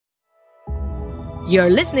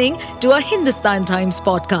You're listening to a Hindustan Times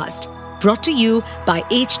podcast brought to you by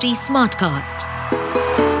HT Smartcast.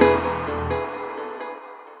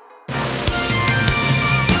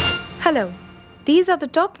 Hello, these are the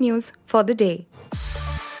top news for the day.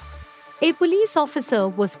 A police officer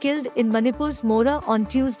was killed in Manipur's Moreh on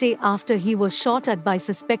Tuesday after he was shot at by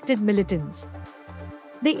suspected militants.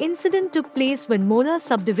 The incident took place when Moreh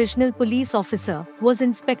Sub-divisional police officer was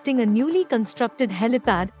inspecting a newly constructed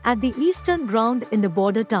helipad at the eastern ground in the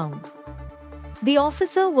border town. The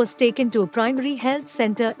officer was taken to a primary health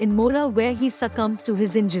center in Moreh where he succumbed to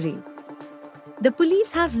his injury. The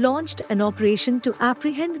police have launched an operation to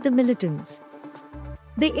apprehend the militants.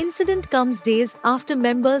 The incident comes days after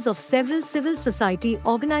members of several civil society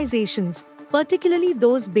organizations, particularly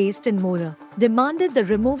those based in Moreh, demanded the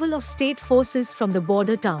removal of state forces from the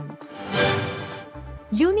border town.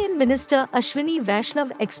 Union Minister Ashwini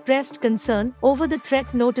Vaishnav expressed concern over the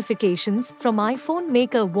threat notifications from iPhone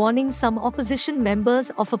maker warning some opposition members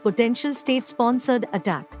of a potential state-sponsored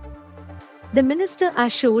attack. The minister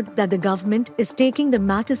assured that the government is taking the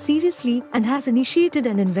matter seriously and has initiated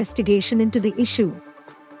an investigation into the issue.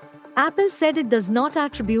 Apple said it does not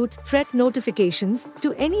attribute threat notifications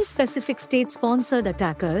to any specific state-sponsored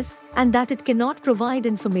attackers and that it cannot provide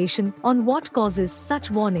information on what causes such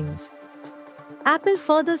warnings. Apple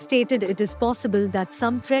further stated it is possible that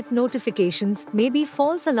some threat notifications may be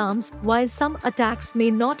false alarms while some attacks may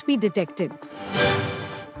not be detected.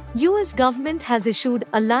 US government has issued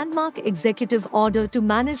a landmark executive order to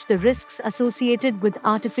manage the risks associated with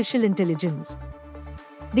artificial intelligence.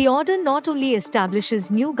 The order not only establishes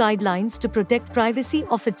new guidelines to protect privacy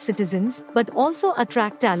of its citizens but also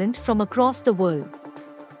attract talent from across the world.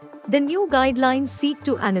 The new guidelines seek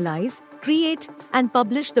to analyze, create, and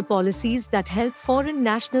publish the policies that help foreign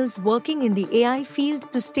nationals working in the AI field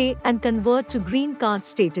to stay and convert to green card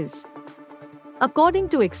status. According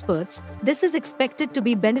to experts, this is expected to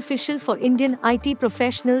be beneficial for Indian IT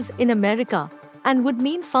professionals in America and would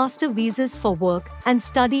mean faster visas for work and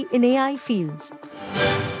study in AI fields.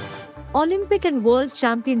 Olympic and world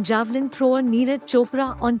champion javelin thrower Neeraj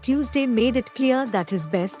Chopra on Tuesday made it clear that his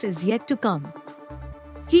best is yet to come.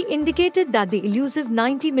 He indicated that the elusive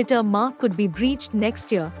 90-meter mark could be breached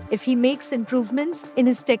next year if he makes improvements in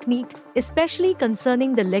his technique, especially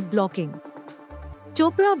concerning the leg blocking.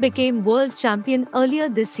 Chopra became world champion earlier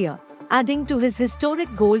this year, adding to his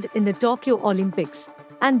historic gold in the Tokyo Olympics,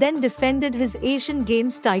 and then defended his Asian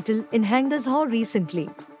Games title in Hangzhou recently.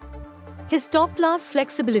 His top-class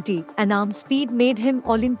flexibility and arm speed made him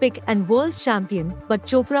Olympic and world champion, but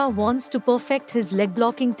Chopra wants to perfect his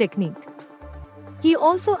leg-blocking technique. He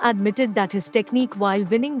also admitted that his technique while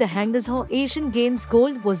winning the Hangzhou Asian Games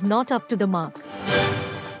gold was not up to the mark.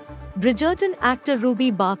 Bridgerton actor Ruby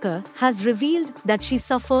Barker has revealed that she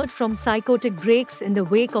suffered from psychotic breaks in the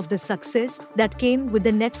wake of the success that came with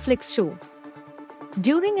the Netflix show.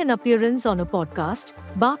 During an appearance on a podcast,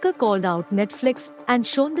 Barker called out Netflix and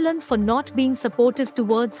Shondaland for not being supportive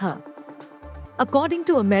towards her. According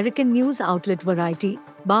to American news outlet Variety,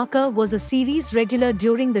 Barker was a series regular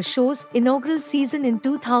during the show's inaugural season in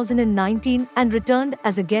 2019 and returned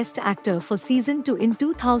as a guest actor for season 2 in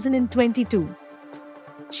 2022.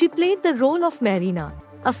 She played the role of Marina,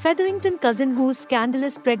 a Featherington cousin whose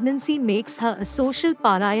scandalous pregnancy makes her a social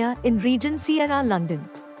pariah in Regency era London.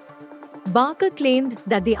 Barker claimed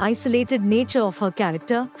that the isolated nature of her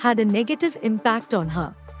character had a negative impact on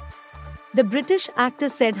her. The British actor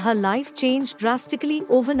said her life changed drastically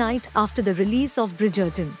overnight after the release of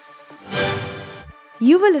Bridgerton.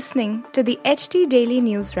 You were listening to the HT Daily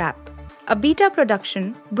News Wrap, a beta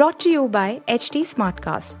production brought to you by HT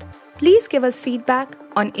Smartcast. Please give us feedback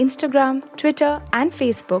on Instagram, Twitter, and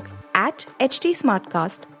Facebook at HT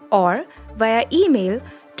Smartcast or via email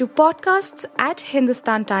to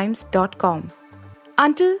podcasts@hindustantimes.com.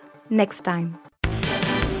 Until next time.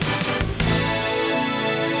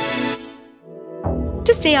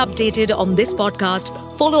 To stay updated on this podcast,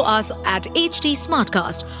 follow us at HT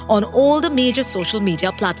Smartcast on all the major social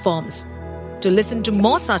media platforms. To listen to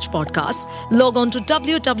more such podcasts, log on to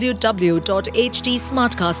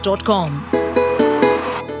www.htsmartcast.com.